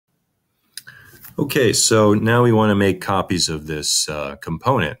Okay, so now we want to make copies of this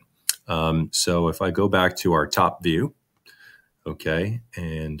component. So if I go back to our top view, okay,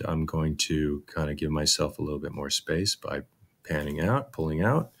 and I'm going to kind of give myself a little bit more space by panning out, pulling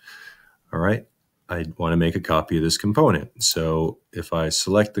out. All right, I want to make a copy of this component. So if I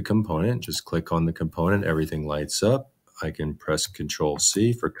select the component, just click on the component, everything lights up. I can press Control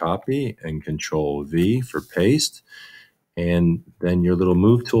C for copy and Control V for paste. And then your little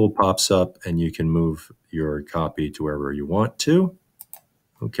move tool pops up and you can move your copy to wherever you want to.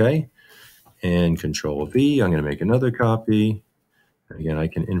 Okay. And Control V, I'm going to make another copy. Again, I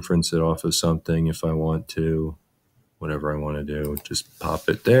can inference it off of something if I want to, whatever I want to do, just pop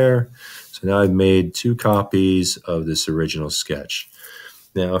it there. So now I've made two copies of this original sketch.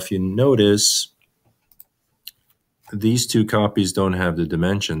 Now, if you notice, these two copies don't have the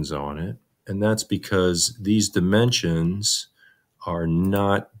dimensions on it. And that's because these dimensions are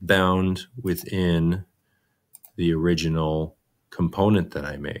not bound within the original component that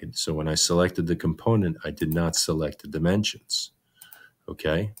I made. So when I selected the component, I did not select the dimensions.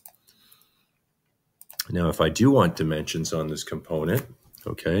 Okay. Now, if I do want dimensions on this component,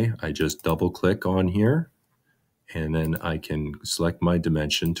 okay, I just double click on here and then I can select my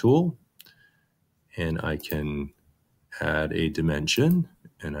dimension tool and I can add a dimension,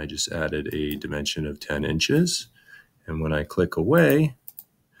 and I just added a dimension of 10 inches. And when I click away,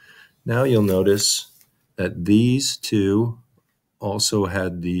 now you'll notice that these two also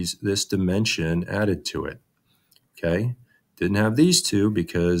had this dimension added to it. Okay, didn't have these two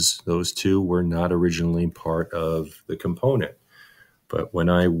because those two were not originally part of the component. But when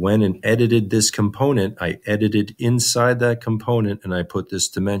I went and edited this component, I edited inside that component and I put this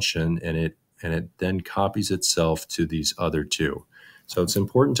dimension, and it then copies itself to these other two. So it's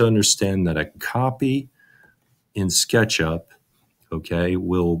important to understand that a copy in SketchUp, okay,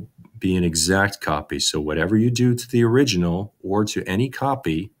 will be an exact copy. So whatever you do to the original or to any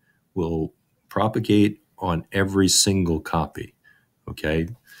copy will propagate on every single copy, okay?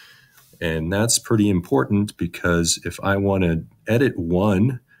 And that's pretty important because if I want to edit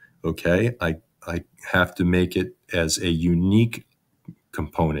one, okay, I have to make it as a unique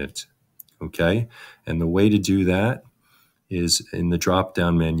component, okay? And the way to do that is in the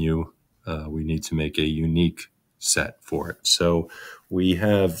drop-down menu, we need to make a unique set for it. So we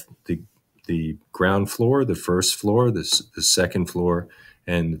have the ground floor, the first floor, the second floor,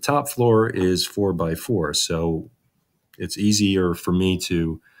 and the top floor is 4x4. So it's easier for me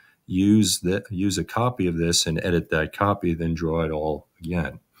to use a copy of this and edit that copy than draw it all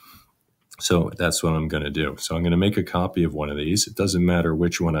again. So that's what I'm going to do. So I'm going to make a copy of one of these. It doesn't matter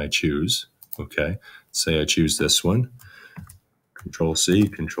which one I choose. Okay, say I choose this one. Control C,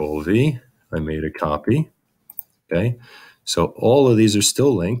 Control V. I made a copy. Okay, so all of these are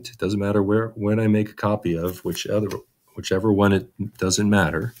still linked. It doesn't matter when I make a copy of whichever one, it doesn't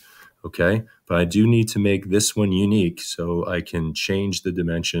matter. Okay, but I do need to make this one unique so I can change the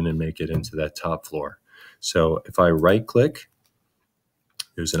dimension and make it into that top floor. So if I right click,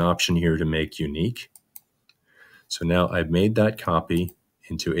 there's an option here to make unique. So now I've made that copy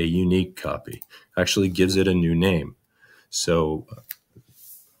into a unique copy. Actually gives it a new name. So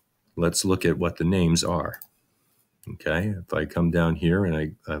let's look at what the names are. Okay, if I come down here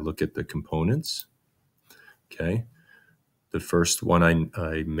and I look at the components, okay, the first one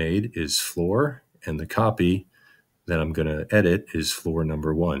I made is floor, and the copy that I'm going to edit is floor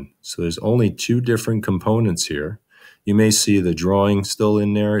number 1. So there's only two different components here. You may see the drawing still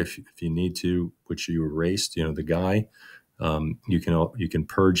in there if you need to, which you erased, you know, the guy. You can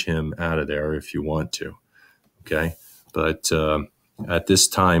purge him out of there if you want to, okay? But at this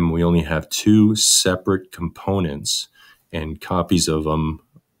time, we only have two separate components, and copies of them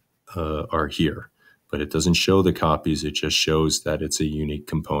are here. But it doesn't show the copies, it just shows that it's a unique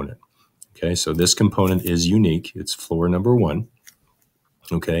component. Okay, so this component is unique. It's floor number 1.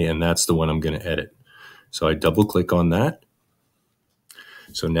 Okay, and that's the one I'm going to edit. So I double click on that.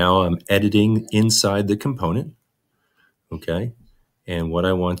 So now I'm editing inside the component. Okay, and what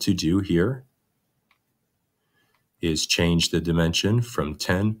I want to do here is change the dimension from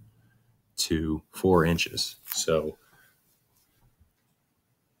 10 to 4 inches. So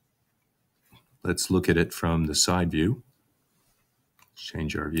let's look at it from the side view.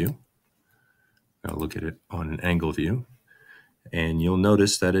 Change our view. Now look at it on an angle view. And you'll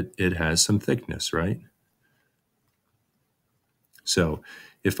notice that it has some thickness, right? So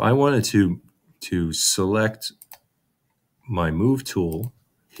if I wanted to select my move tool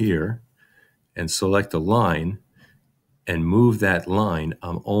here and select a line and move that line,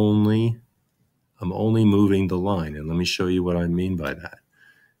 I'm only moving the line. And let me show you what I mean by that.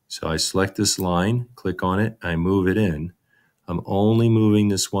 So I select this line, click on it, I move it in. I'm only moving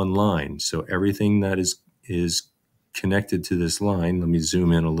this one line. So everything that is connected to this line, let me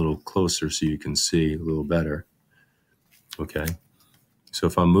zoom in a little closer so you can see a little better. Okay. So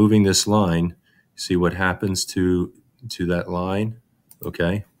if I'm moving this line, see what happens to that line?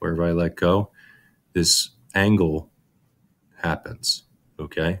 Okay. Wherever I let go, this angle happens.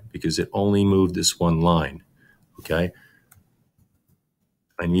 Okay. Because it only moved this one line. Okay.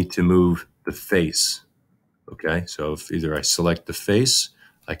 I need to move the face. Okay. So if either I select the face,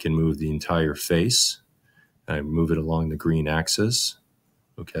 I can move the entire face. I move it along the green axis.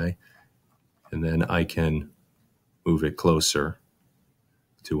 Okay. And then I can move it closer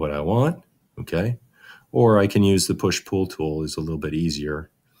to what I want. Okay. Or I can use the push-pull tool. It's a little bit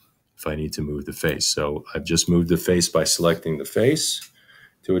easier if I need to move the face. So I've just moved the face by selecting the face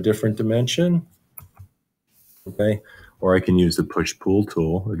to a different dimension. Okay. Or I can use the push-pull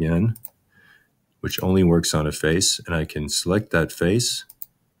tool again, which only works on a face. And I can select that face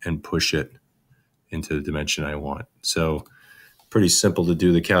and push it into the dimension I want. So pretty simple to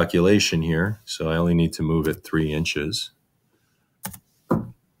do the calculation here. So I only need to move it 3 inches.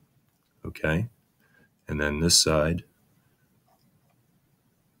 Okay. And then this side,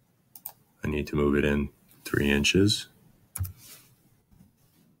 I need to move it in 3 inches.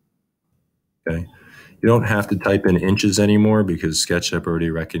 Okay. You don't have to type in inches anymore because SketchUp already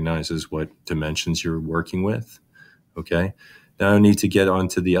recognizes what dimensions you're working with. Okay. Now I need to get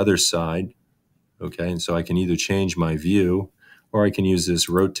onto the other side. Okay. And so I can either change my view or I can use this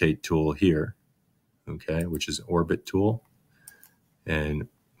rotate tool here. Okay. Which is orbit tool, and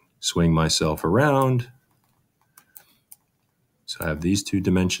swing myself around. So I have these 2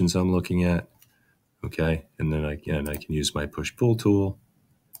 dimensions I'm looking at. Okay. And then again, I can use my push-pull tool,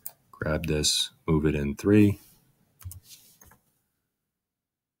 grab this, move it in 3,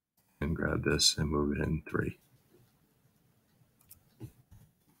 and grab this and move it in 3.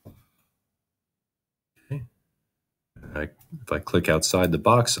 Okay. If I click outside the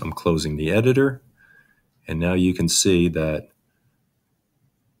box, I'm closing the editor. And now you can see that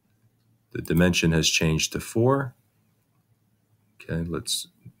the dimension has changed to 4. Okay, let's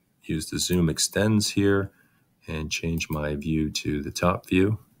use the zoom extends here and change my view to the top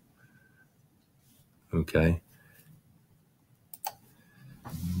view. Okay.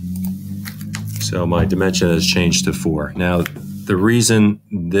 So my dimension has changed to 4. Now, the reason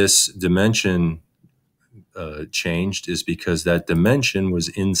this dimension changed is because that dimension was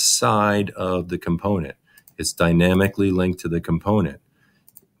inside of the component. It's dynamically linked to the component.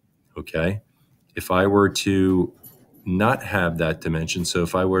 Okay. If I were to not have that dimension, so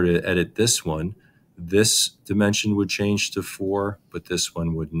if I were to edit this one, this dimension would change to 4, but this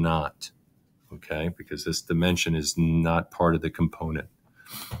one would not. Okay. Because this dimension is not part of the component.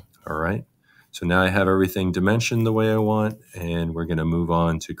 All right. So now I have everything dimensioned the way I want, and we're going to move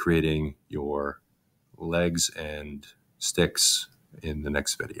on to creating your legs and sticks in the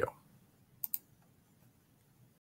next video.